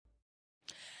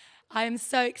I am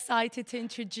so excited to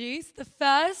introduce the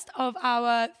first of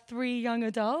our 3 young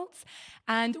adults,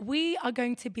 and we are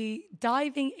going to be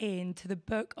diving into the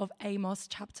book of Amos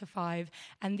chapter 5.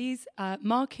 And these,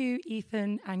 Marku,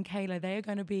 Ethan, and Kayla, they are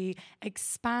going to be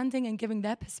expanding and giving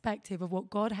their perspective of what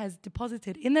God has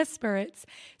deposited in their spirits.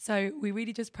 So we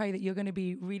really just pray that you're going to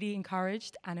be really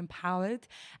encouraged and empowered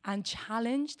and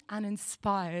challenged and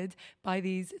inspired by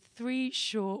these 3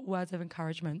 short words of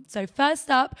encouragement. So first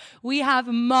up, we have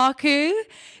Marku.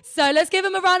 So let's give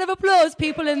him a round of applause,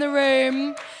 people in the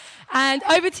room. And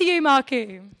over to you,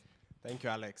 Marku. Thank you,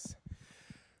 Alex.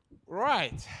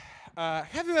 Right.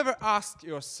 Have you ever asked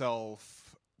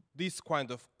yourself these kind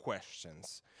of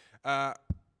questions?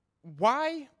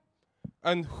 Why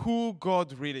and who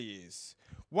God really is?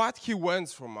 What He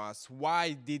wants from us?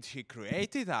 Why did He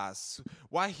created us?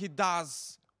 Why He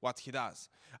does what He does?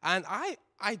 And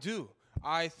I do.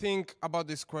 I think about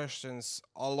these questions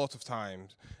a lot of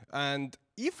times. And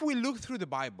if we look through the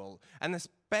Bible, and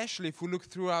especially if we look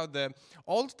throughout the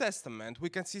Old Testament, we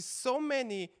can see so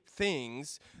many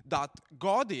things that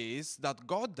God is, that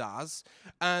God does,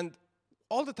 and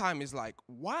all the time is like,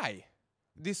 why?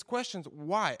 These questions,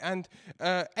 why? And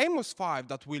Amos 5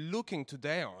 that we're looking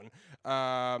today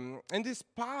on, in this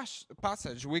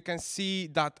passage, we can see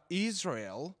that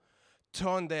Israel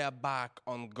turned their back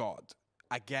on God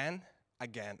again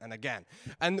and again.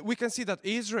 And we can see that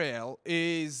Israel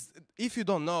is, if you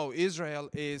don't know,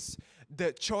 Israel is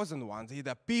the chosen ones,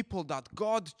 the people that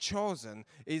God chosen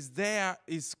is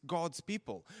God's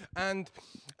people. And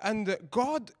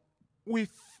God,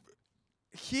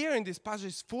 here in this passage,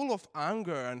 is full of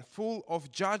anger and full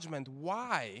of judgment.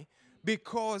 Why?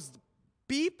 Because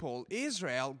people,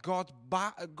 Israel, got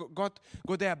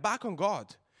their back on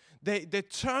God. They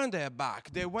turned their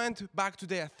back. They went back to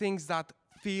their things that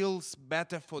feels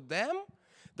better for them,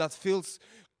 that feels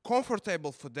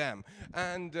comfortable for them,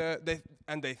 and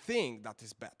they think that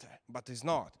is better, but it's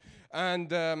not.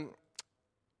 And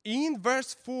in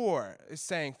verse 4 is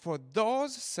saying, "For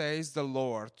thus says the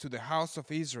Lord to the house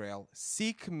of Israel,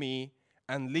 seek me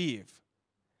and live."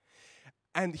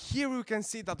 And here we can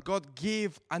see that God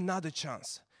gave another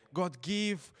chance. God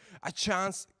gave a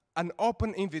chance, an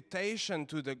open invitation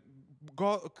to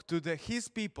His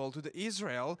people, to the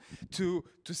Israel, to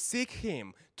seek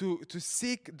Him, to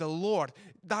seek the Lord.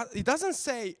 That it doesn't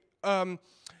say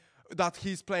that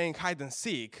He's playing hide and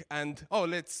seek and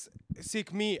let's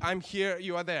seek me. I'm here,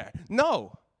 you are there.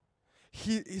 No,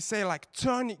 He say like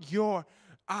turn your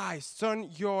eyes,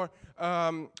 turn your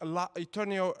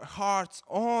hearts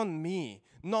on me,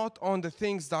 not on the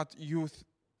things that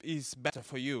is better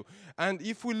for you. And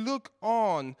if we look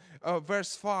on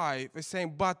verse 5, it's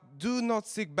saying, "But do not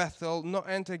seek Bethel, nor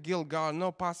enter Gilgal,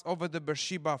 nor pass over the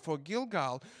Beersheba, for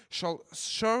Gilgal shall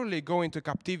surely go into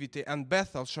captivity, and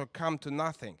Bethel shall come to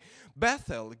nothing."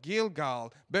 Bethel,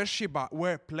 Gilgal, Beersheba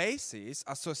were places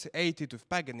associated with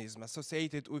paganism,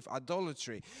 associated with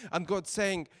idolatry. And God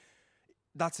saying,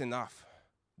 that's enough.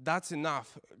 That's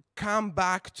enough. Come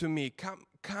back to me.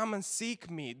 Come and seek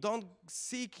me. Don't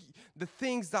seek the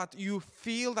things that you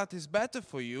feel that is better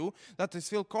for you, that is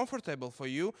feel comfortable for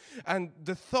you, and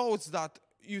the thoughts that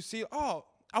you see,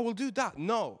 I will do that.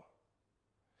 No.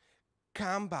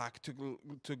 Come back to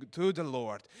the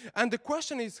Lord. And the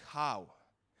question is how?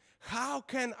 How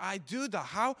can I do that?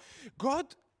 How?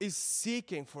 God is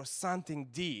seeking for something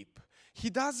deep. He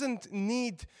doesn't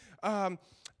need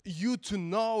you to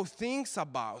know things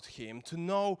about Him, to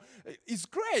know. It's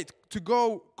great to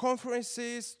go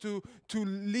conferences, to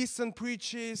listen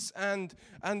preaches, and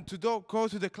to go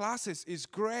to the classes. It's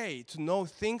great to know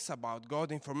things about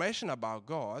God, information about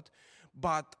God,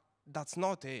 but that's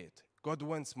not it. God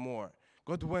wants more.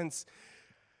 God wants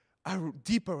a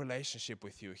deeper relationship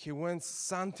with you. He wants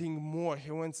something more.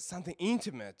 He wants something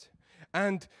intimate.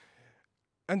 And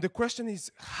the question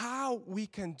is how we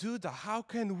can do that. How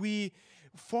can we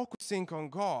focusing on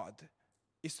God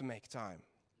is to make time.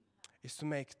 Is to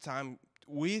make time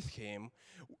with Him.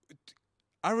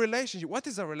 A relationship. What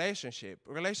is a relationship?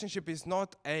 A relationship is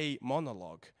not a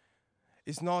monologue.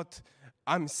 It's not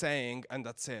I'm saying and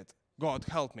that's it. God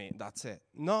help me, that's it.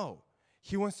 No.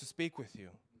 He wants to speak with you.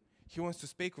 He wants to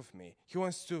speak with me. He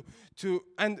wants to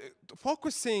and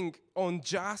focusing on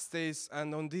justice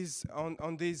and on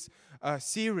this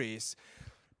series,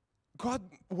 God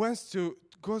wants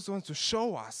to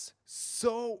show us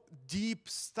so deep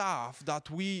stuff that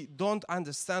we don't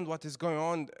understand what is going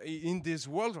on in this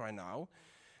world right now.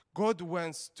 God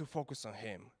wants to focus on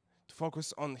Him, to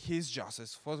focus on His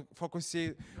justice,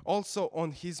 focusing also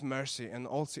on His mercy, and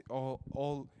also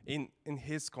all in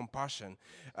His compassion,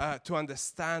 to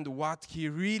understand what He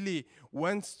really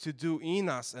wants to do in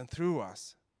us and through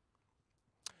us.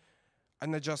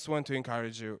 And I just want to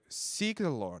encourage you, seek the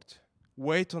Lord,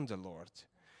 wait on the Lord,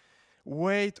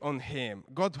 wait on Him.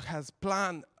 God has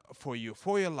planned for you,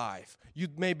 for your life. You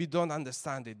maybe don't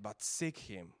understand it, but seek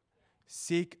Him.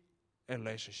 Seek a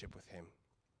relationship with Him.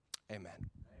 Amen.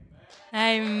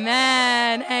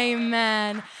 Amen.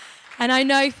 Amen. And I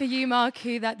know for you,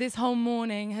 Marku, that this whole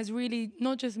morning has really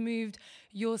not just moved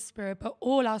your spirit, but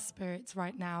all our spirits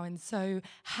right now. And so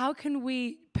how can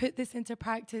we put this into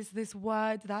practice, this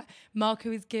word that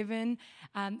Marku has given,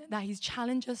 that he's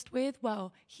challenged us with?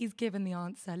 Well, he's given the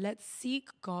answer. Let's seek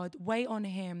God, wait on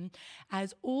Him,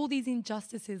 as all these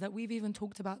injustices that we've even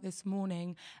talked about this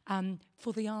morning,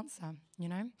 for the answer, you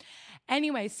know?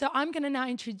 Anyway, so I'm going to now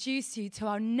introduce you to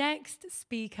our next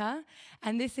speaker,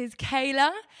 and this is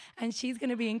Kayla, and she's going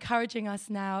to be encouraging us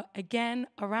now, again,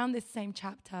 around this same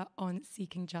chapter on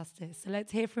seeking justice. So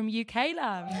let's hear from you,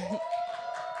 Kayla.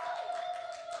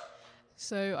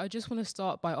 So I just want to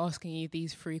start by asking you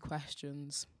these 3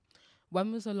 questions.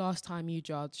 When was the last time you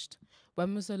judged?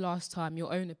 When was the last time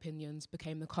your own opinions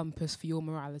became the compass for your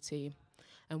morality?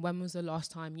 And when was the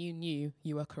last time you knew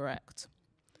you were correct?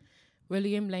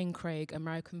 William Lane Craig,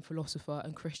 American philosopher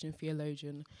and Christian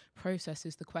theologian,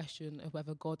 processes the question of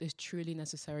whether God is truly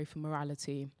necessary for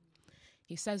morality.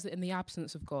 He says that in the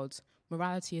absence of God,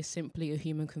 morality is simply a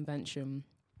human convention.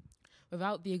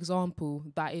 Without the example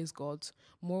that is God,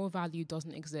 moral value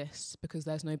doesn't exist because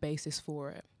there's no basis for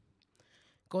it.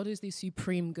 God is the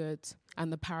supreme good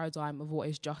and the paradigm of what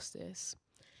is justice.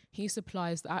 He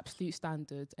supplies the absolute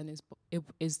standard and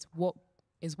is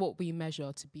what we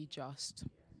measure to be just.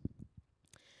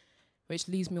 Which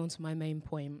leads me on to my main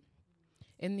point.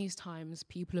 In these times,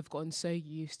 people have gotten so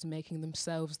used to making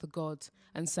themselves the God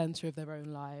and center of their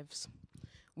own lives.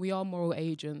 We are moral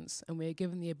agents, and we are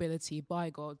given the ability by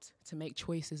God to make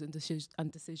choices and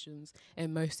decisions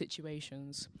in most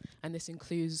situations, and this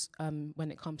includes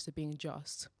when it comes to being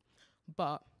just.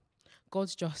 But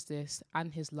God's justice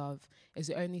and His love is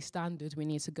the only standard we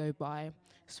need to go by,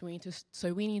 so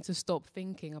we need to stop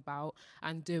thinking about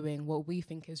and doing what we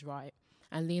think is right,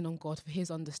 and lean on God for His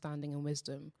understanding and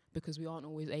wisdom, because we aren't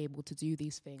always able to do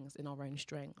these things in our own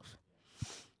strength.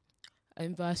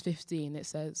 In verse 15, it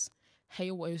says,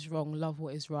 "Hate what is wrong, love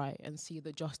what is right, and see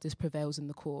that justice prevails in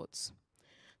the courts."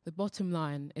 The bottom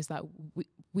line is that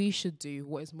we should do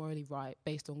what is morally right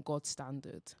based on God's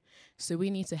standard. So we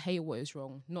need to hate what is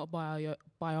wrong, not by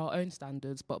our own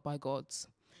standards, but by God's.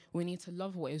 We need to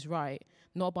love what is right,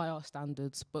 not by our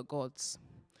standards, but God's,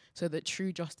 so that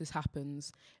true justice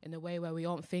happens in a way where we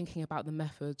aren't thinking about the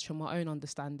methods from our own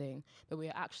understanding, but we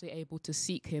are actually able to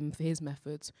seek Him for His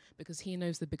methods, because He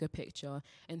knows the bigger picture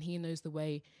and He knows the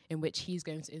way in which He's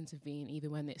going to intervene,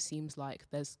 even when it seems like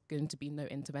there's going to be no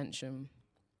intervention.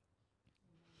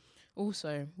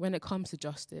 Also, when it comes to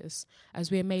justice,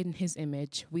 as we are made in His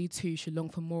image, we too should long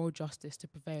for moral justice to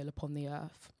prevail upon the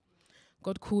earth.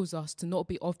 God calls us to not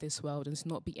be of this world and to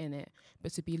not be in it,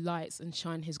 but to be lights and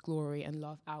shine His glory and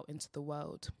love out into the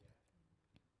world.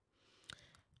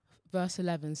 Verse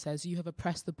 11 says, "You have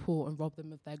oppressed the poor and robbed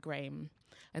them of their grain."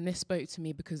 And this spoke to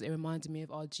me because it reminded me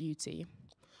of our duty.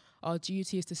 Our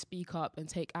duty is to speak up and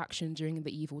take action during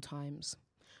the evil times.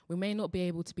 We may not be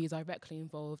able to be directly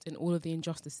involved in all of the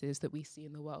injustices that we see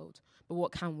in the world, but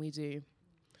what can we do?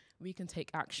 We can take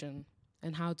action.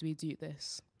 And how do we do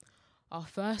this? Our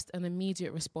first and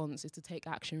immediate response is to take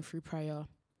action through prayer.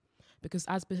 Because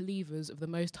as believers of the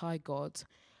Most High God,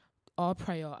 our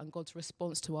prayer and God's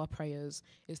response to our prayers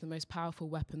is the most powerful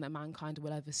weapon that mankind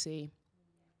will ever see.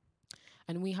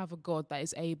 And we have a God that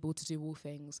is able to do all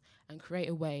things and create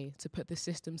a way to put the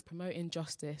systems promoting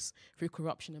justice through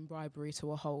corruption and bribery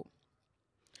to a halt.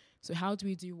 So how do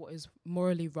we do what is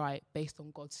morally right based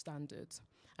on God's standards?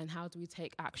 And how do we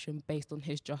take action based on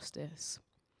His justice?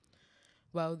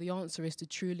 Well, the answer is to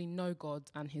truly know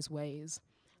God and His ways.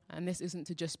 And this isn't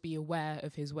to just be aware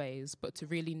of His ways, but to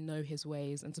really know His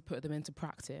ways and to put them into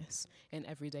practice in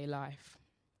everyday life.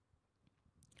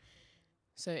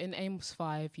 So in Amos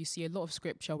 5, you see a lot of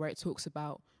scripture where it talks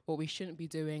about what we shouldn't be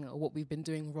doing or what we've been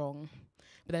doing wrong.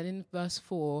 But then in verse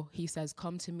 4, he says,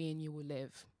 "Come to me and you will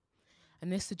live."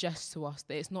 And this suggests to us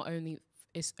that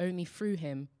it's only through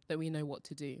Him that we know what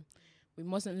to do. We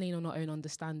mustn't lean on our own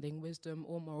understanding, wisdom,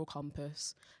 or moral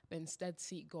compass, but instead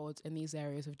seek God in these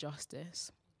areas of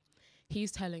justice.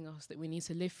 He's telling us that we need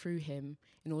to live through Him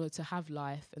in order to have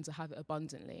life and to have it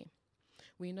abundantly.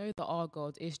 We know that our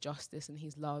God is justice and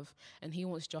he's love, and he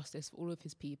wants justice for all of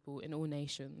his people in all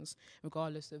nations,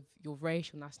 regardless of your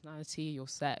race, your nationality, your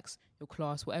sex, your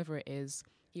class, whatever it is.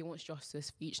 He wants justice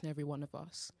for each and every one of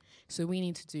us. So we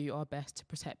need to do our best to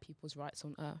protect people's rights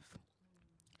on earth.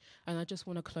 And I just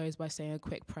want to close by saying a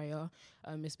quick prayer.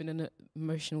 It's been an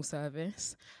emotional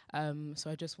service. So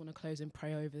I just want to close in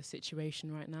prayer over the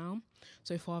situation right now.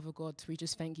 So Father God, we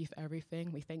just thank you for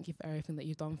everything. We thank you for everything that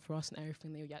you've done for us and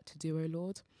everything that you're yet to do, O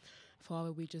Lord.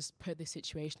 Father, we just put this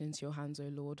situation into your hands, O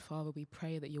Lord. Father, we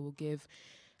pray that you will give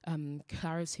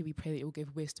clarity. We pray that you'll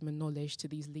give wisdom and knowledge to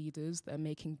these leaders that are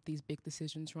making these big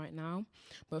decisions right now.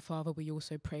 But Father, we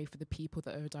also pray for the people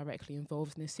that are directly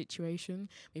involved in this situation.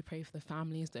 We pray for the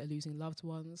families that are losing loved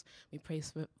ones. We pray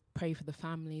for the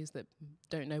families that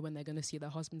don't know when they're going to see their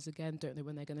husbands again, don't know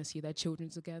when they're going to see their children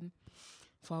again.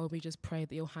 Father, we just pray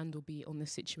that your hand will be on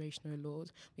this situation, O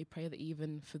Lord. We pray that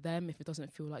even for them, if it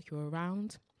doesn't feel like you're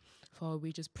around, Father,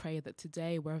 we just pray that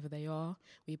today, wherever they are,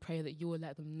 we pray that you will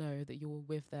let them know that you are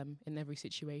with them in every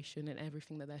situation and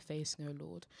everything that they're facing, O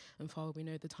Lord. And Father, we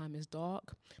know the time is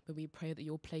dark, but we pray that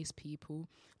you'll place people,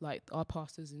 like our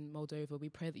pastors in Moldova, we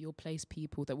pray that you'll place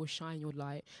people that will shine your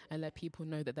light and let people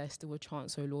know that there's still a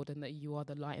chance, O Lord, and that you are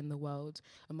the light in the world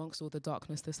amongst all the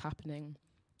darkness that's happening.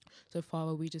 So,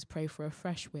 Father, we just pray for a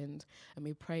fresh wind, and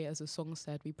we pray, as the song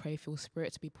said, we pray for your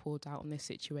spirit to be poured out on this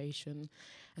situation,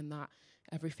 and that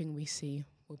everything we see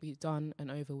will be done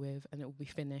and over with, and it will be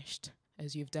finished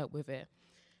as you've dealt with it.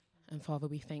 And Father,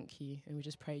 we thank you, and we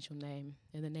just praise your name.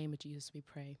 In the name of Jesus we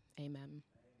pray. Amen.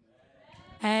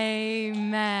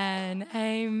 Amen.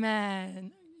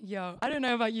 Amen. Yo, I don't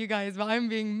know about you guys, but I'm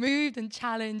being moved and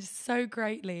challenged so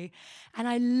greatly. And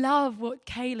I love what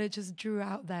Kayla just drew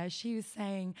out there. She was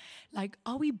saying, like,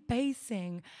 are we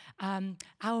basing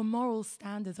our moral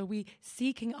standards? Are we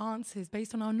seeking answers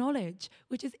based on our knowledge,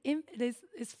 which is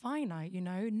finite, you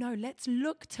know? No, let's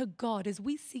look to God as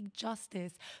we seek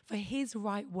justice for his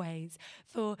right ways,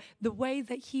 for the ways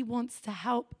that he wants to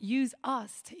help use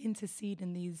us to intercede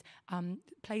in these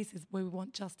places where we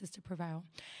want justice to prevail.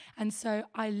 And so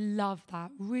I love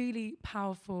that. Really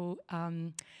powerful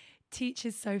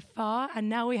teachers so far. And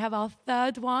now we have our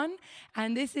third one.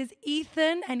 And this is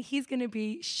Ethan, and he's going to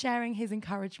be sharing his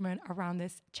encouragement around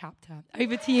this chapter.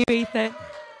 Over to you, Ethan.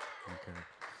 Okay.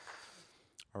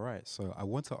 All right. So I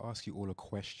want to ask you all a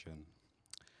question.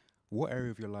 What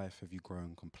area of your life have you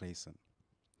grown complacent?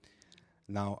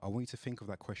 Now, I want you to think of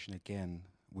that question again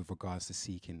with regards to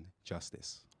seeking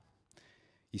justice.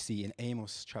 You see, in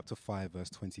Amos chapter 5, verse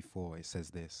 24, it says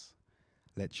this: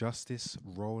 "Let justice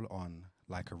roll on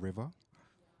like a river,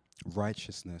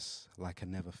 righteousness like a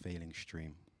never-failing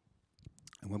stream."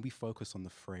 And when we focus on the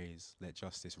phrase, "let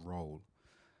justice roll,"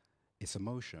 it's a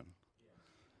motion.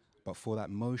 But for that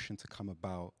motion to come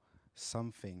about,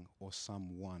 something or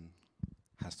someone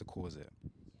has to cause it.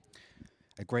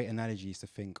 A great analogy is to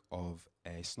think of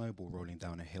a snowball rolling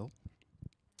down a hill.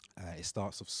 It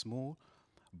starts off small,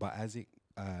 but as it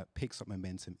picks up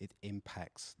momentum, it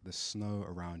impacts the snow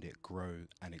around it,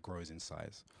 it grows in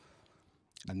size.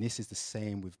 And this is the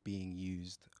same with being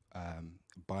used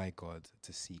by God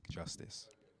to seek justice.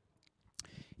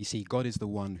 You see, God is the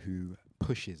one who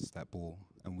pushes that ball,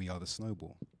 and we are the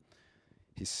snowball.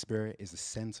 His spirit is the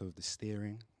center of the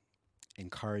steering,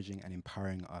 encouraging and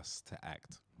empowering us to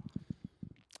act.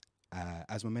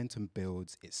 As momentum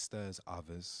builds, it stirs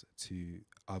others,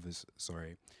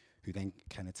 who then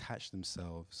can attach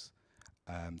themselves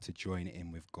to join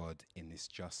in with God in this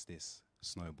justice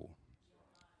snowball.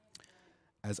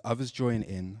 As others join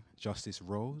in, justice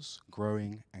rolls,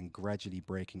 growing and gradually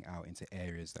breaking out into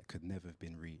areas that could never have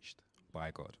been reached by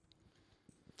God.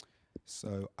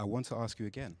 So I want to ask you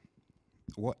again,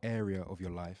 what area of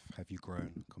your life have you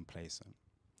grown complacent?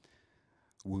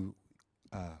 Will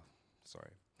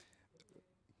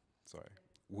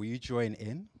you join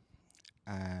in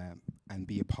and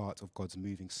be a part of God's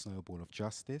moving snowball of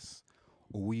justice,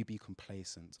 or will you be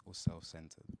complacent or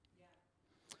self-centered?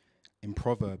 In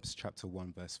Proverbs chapter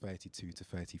 1, verse 32 to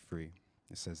 33,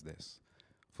 it says this: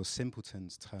 "For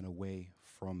simpletons turn away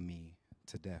from me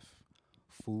to death.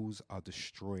 Fools are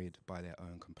destroyed by their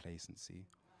own complacency.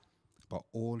 But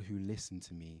all who listen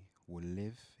to me will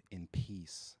live in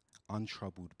peace,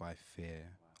 untroubled by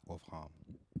fear of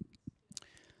harm."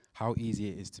 How easy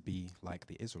it is to be like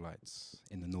the Israelites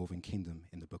in the northern kingdom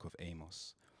in the book of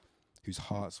Amos, whose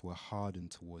hearts were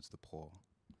hardened towards the poor.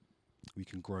 We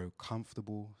can grow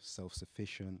comfortable,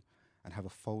 self-sufficient, and have a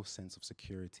false sense of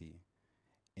security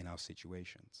in our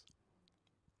situations.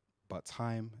 But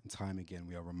time and time again,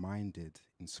 we are reminded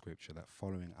in Scripture that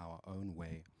following our own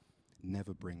way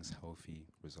never brings healthy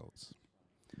results.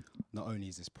 Not only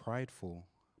is this prideful,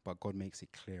 but God makes it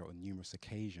clear on numerous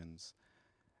occasions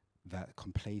that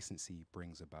complacency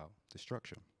brings about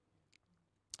destruction.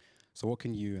 So what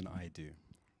can you and I do?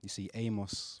 You see,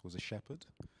 Amos was a shepherd.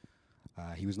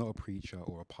 He was not a preacher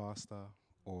or a pastor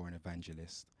or an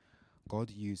evangelist. God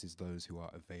uses those who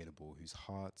are available, whose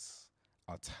hearts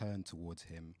are turned towards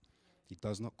him. He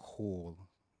does not call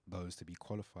those to be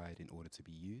qualified in order to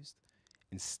be used.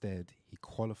 Instead, he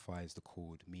qualifies the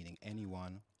called, meaning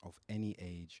anyone of any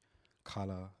age,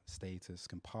 color, status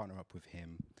can partner up with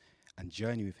him and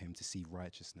journey with him to see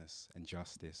righteousness and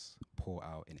justice pour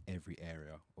out in every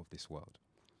area of this world.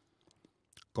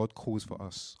 God calls for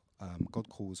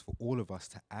all of us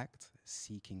to act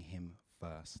seeking him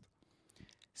first,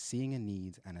 seeing a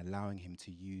need and allowing him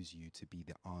to use you to be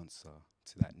the answer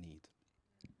to that need.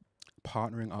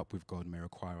 Partnering up with God may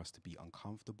require us to be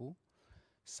uncomfortable,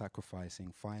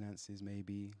 sacrificing finances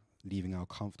maybe, leaving our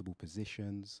comfortable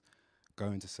positions,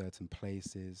 going to certain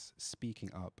places,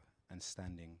 speaking up and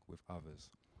standing with others.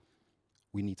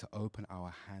 We need to open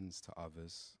our hands to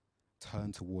others,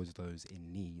 turn towards those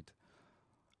in need,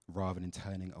 rather than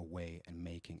turning away and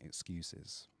making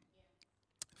excuses.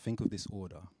 Think of this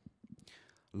order.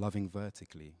 Loving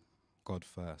vertically, God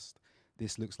first.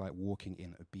 This looks like walking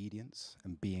in obedience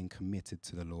and being committed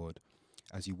to the Lord.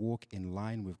 As you walk in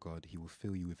line with God, he will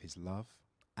fill you with his love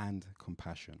and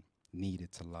compassion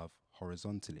needed to love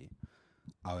horizontally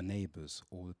our neighbors,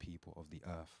 all the people of the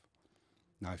earth.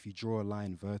 Now, if you draw a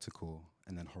line vertical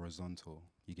and then horizontal,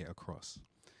 you get a cross.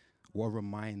 What a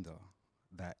reminder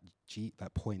that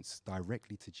points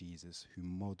directly to Jesus, who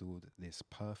modeled this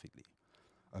perfectly,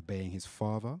 obeying his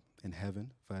Father in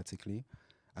heaven vertically,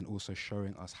 and also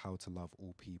showing us how to love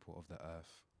all people of the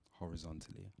earth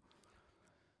horizontally.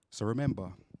 So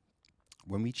remember,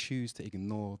 when we choose to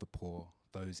ignore the poor,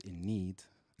 those in need,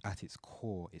 at its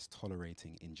core is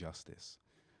tolerating injustice.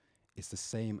 It's the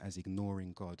same as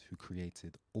ignoring God, who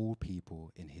created all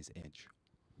people in his image.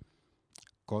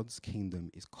 God's kingdom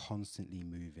is constantly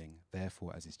moving.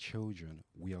 Therefore, as his children,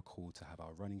 we are called to have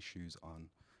our running shoes on,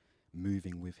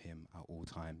 moving with him at all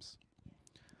times.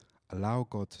 Allow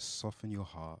God to soften your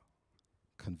heart,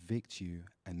 convict you,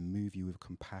 and move you with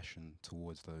compassion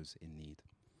towards those in need.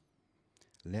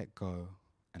 Let go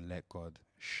and let God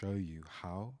show you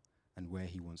how and where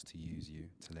he wants to use you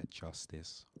to let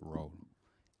justice roll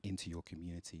into your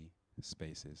community,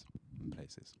 spaces, and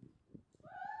places.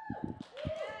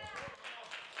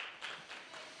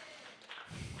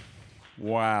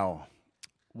 Wow.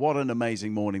 What an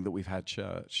amazing morning that we've had,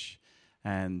 church.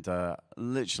 And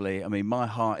literally, I mean, my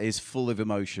heart is full of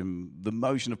emotion. The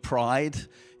emotion of pride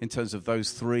in terms of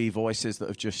those three voices that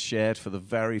have just shared for the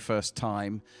very first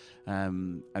time,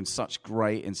 and such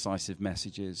great, incisive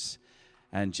messages.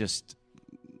 And just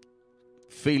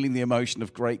feeling the emotion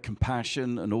of great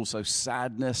compassion and also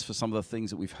sadness for some of the things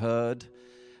that we've heard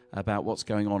about what's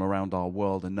going on around our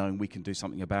world, and knowing we can do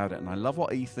something about it. And I love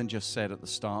what Ethan just said at the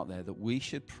start there, that we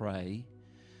should pray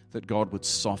that God would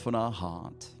soften our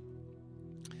heart,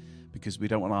 because we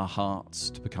don't want our hearts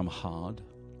to become hard.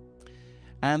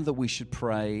 And that we should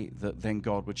pray that then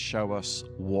God would show us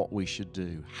what we should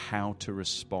do, how to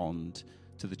respond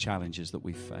to the challenges that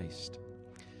we've faced.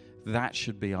 That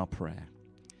should be our prayer.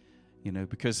 You know,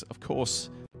 because of course,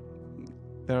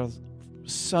 there are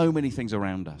so many things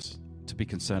around us to be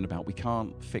concerned about. We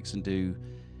can't fix and do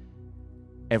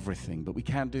everything, but we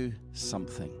can do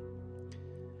something.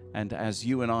 And as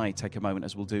you and I take a moment,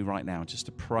 as we'll do right now, just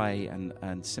to pray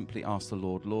and simply ask the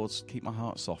Lord, Lord, keep my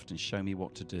heart soft and show me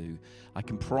what to do. I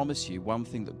can promise you one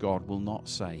thing that God will not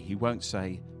say. He won't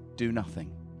say, do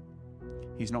nothing.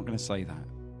 He's not going to say that.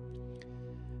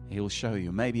 He'll show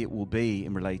you. Maybe it will be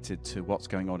related to what's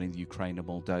going on in Ukraine and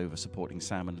Moldova, supporting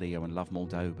Sam and Leo and Love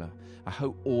Moldova. I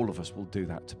hope all of us will do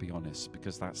that, to be honest,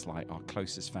 because that's like our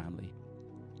closest family.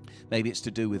 Maybe it's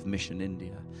to do with Mission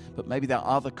India, but maybe there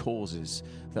are other causes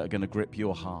that are going to grip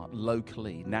your heart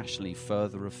locally, nationally,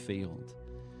 further afield.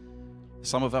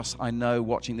 Some of us, I know,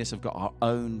 watching this have got our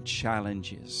own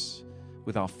challenges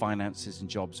with our finances and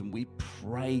jobs, and we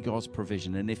pray God's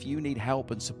provision. And if you need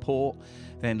help and support,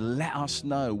 then let us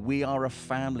know. We are a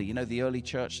family. You know, the early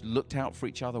church looked out for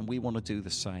each other, and we want to do the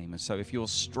same. And so if you're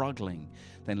struggling,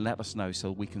 then let us know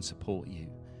so we can support you.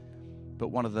 But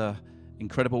one of the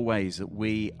incredible ways that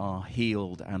we are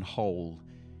healed and whole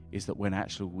is that when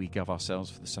actually we give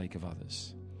ourselves for the sake of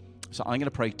others. So I'm going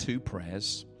to pray two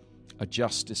prayers, a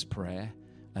justice prayer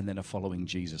and then a following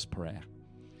Jesus prayer.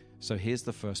 So here's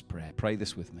the first prayer. Pray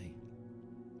this with me.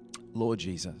 Lord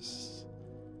Jesus,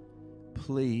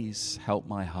 please help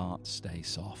my heart stay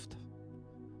soft.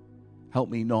 Help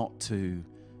me not to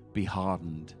be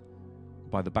hardened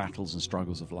by the battles and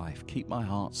struggles of life. Keep my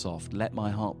heart soft. Let my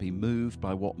heart be moved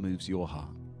by what moves your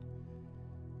heart.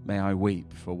 May I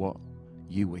weep for what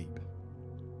you weep.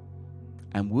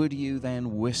 And would you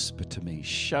then whisper to me,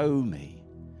 show me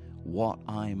what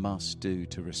I must do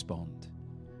to respond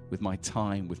with my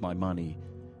time, with my money?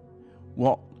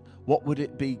 What would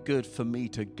it be good for me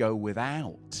to go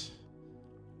without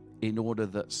in order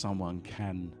that someone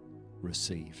can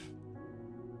receive?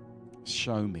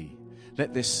 Show me.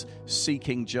 Let this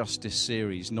Seeking Justice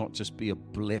series not just be a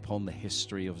blip on the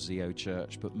history of Zeo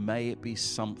Church, but may it be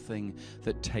something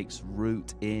that takes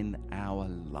root in our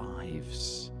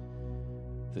lives.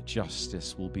 That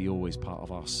justice will be always part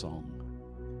of our song,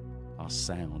 our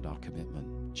sound, our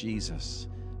commitment. Jesus,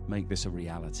 make this a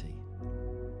reality,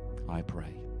 I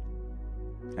pray.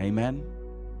 Amen?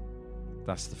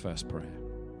 That's the first prayer.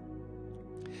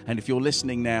 And if you're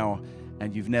listening now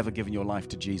and you've never given your life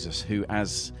to Jesus, who,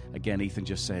 as again Ethan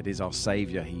just said, is our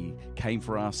Savior. He came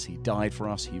for us, He died for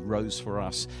us, He rose for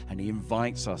us, and He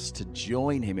invites us to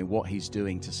join Him in what He's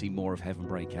doing to see more of heaven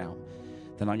break out.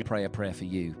 Then I'm going to pray a prayer for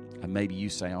you, and maybe you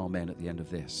say amen at the end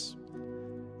of this.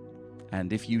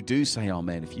 And if you do say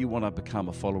amen, if you want to become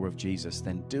a follower of Jesus,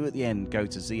 then do at the end, go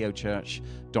to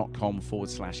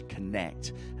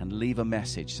zeochurch.com/connect and leave a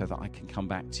message so that I can come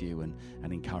back to you and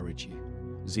encourage you.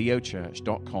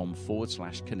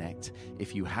 zeochurch.com/connect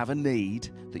if you have a need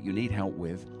that you need help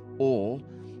with, or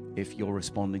if you're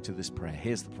responding to this prayer.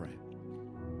 Here's the prayer.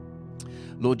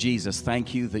 Lord Jesus,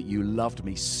 thank you that you loved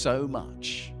me so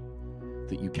much,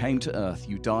 that you came to earth,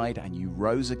 you died, and you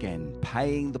rose again,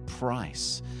 paying the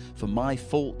price for my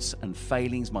faults and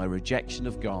failings, my rejection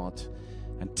of God,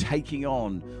 and taking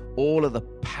on all of the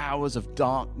powers of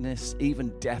darkness,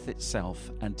 even death itself,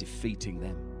 and defeating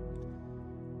them.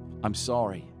 I'm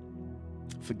sorry.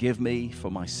 Forgive me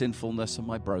for my sinfulness and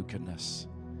my brokenness.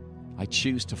 I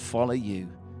choose to follow you.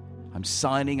 I'm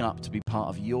signing up to be part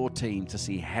of your team to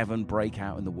see heaven break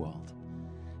out in the world.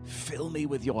 Fill me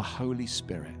with your Holy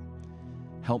Spirit.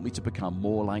 Help me to become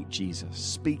more like Jesus,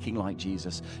 speaking like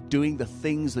Jesus, doing the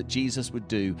things that Jesus would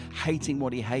do, hating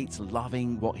what he hates,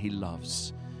 loving what he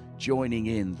loves, joining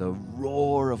in the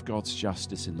roar of God's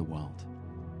justice in the world.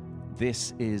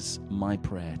 This is my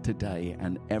prayer today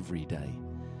and every day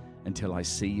until I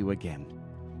see you again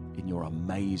in your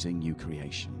amazing new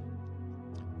creation.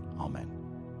 Amen.